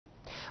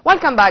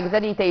Welcome back.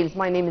 The details.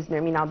 My name is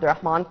Nermeen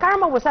Abdurrahman.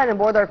 Panorama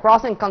border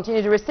crossing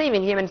continues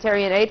receiving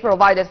humanitarian aid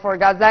provided for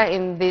Gaza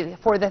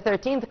for the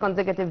 13th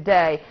consecutive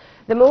day.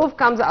 The move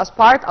comes as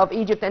part of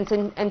Egypt's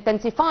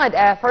intensified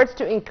efforts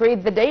to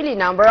increase the daily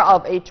number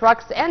of aid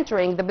trucks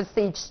entering the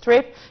besieged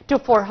strip to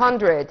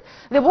 400.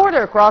 The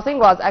border crossing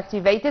was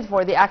activated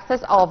for the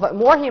access of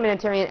more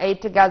humanitarian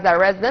aid to Gaza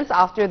residents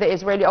after the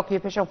Israeli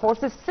occupation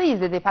forces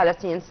seized the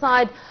Palestinian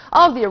side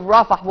of the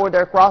Rafah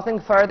border crossing,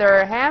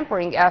 further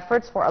hampering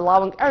efforts for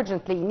allowing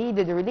urgently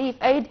needed relief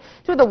aid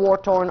to the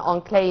war-torn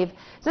enclave.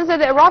 Since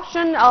the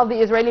eruption of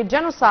the Israeli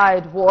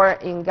genocide war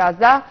in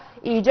Gaza,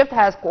 Egypt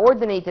has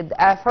coordinated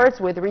efforts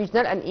with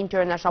regional and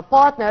international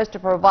partners to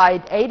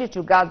provide aid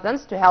to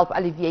Gazans to help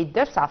alleviate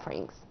their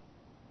sufferings.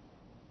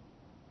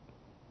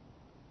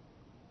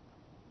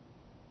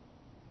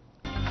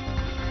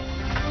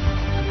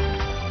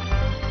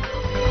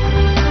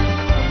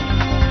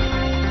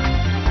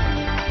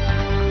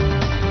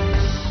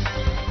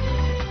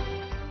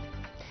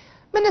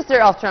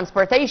 Minister of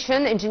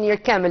Transportation, Engineer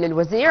Kamel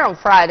Al-Wazir, on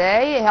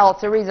Friday held a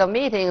series of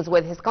meetings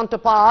with his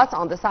counterparts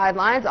on the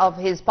sidelines of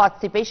his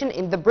participation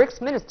in the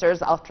BRICS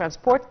Ministers of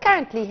Transport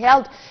currently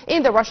held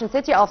in the Russian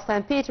city of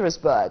St.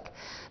 Petersburg.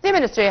 The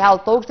ministry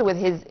held talks with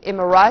his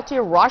Emirati,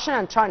 Russian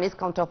and Chinese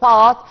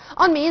counterparts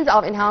on means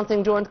of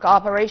enhancing joint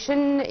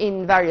cooperation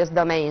in various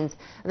domains.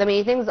 The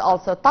meetings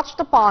also touched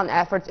upon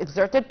efforts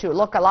exerted to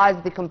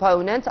localize the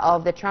components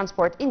of the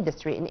transport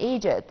industry in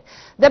Egypt.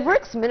 The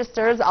BRICS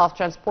Ministers of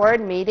Transport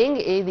meeting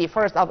is the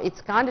first of its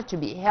kind to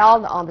be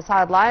held on the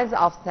sidelines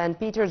of St.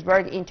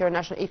 Petersburg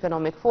International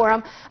Economic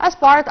Forum as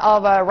part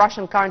of a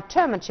Russian current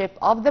chairmanship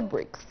of the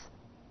BRICS.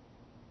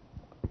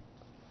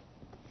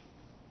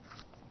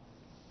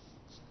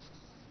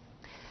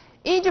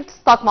 Egypt's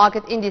stock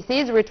market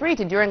indices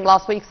retreated during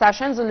last week's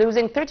sessions,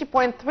 losing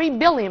 £30.3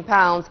 billion.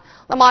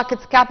 The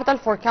market's capital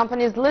for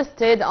companies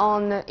listed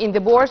in the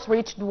bourse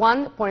reached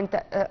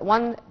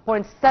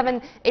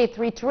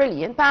 £1.783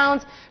 trillion,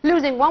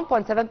 losing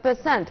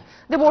 1.7%.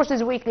 The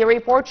bourse's weekly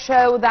report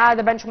showed that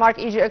the benchmark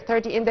EGX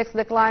 30 index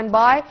declined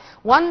by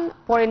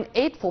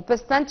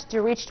 1.84%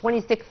 to reach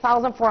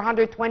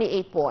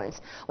 26,428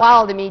 points,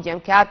 while the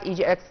medium-cap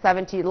EGX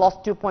 70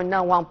 lost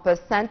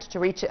 2.91% to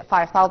reach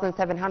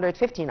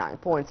 5,759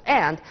 points,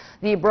 and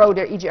the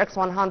broader EGX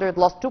 100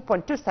 lost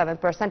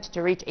 2.27%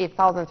 to reach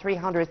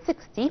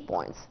 8,360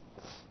 points.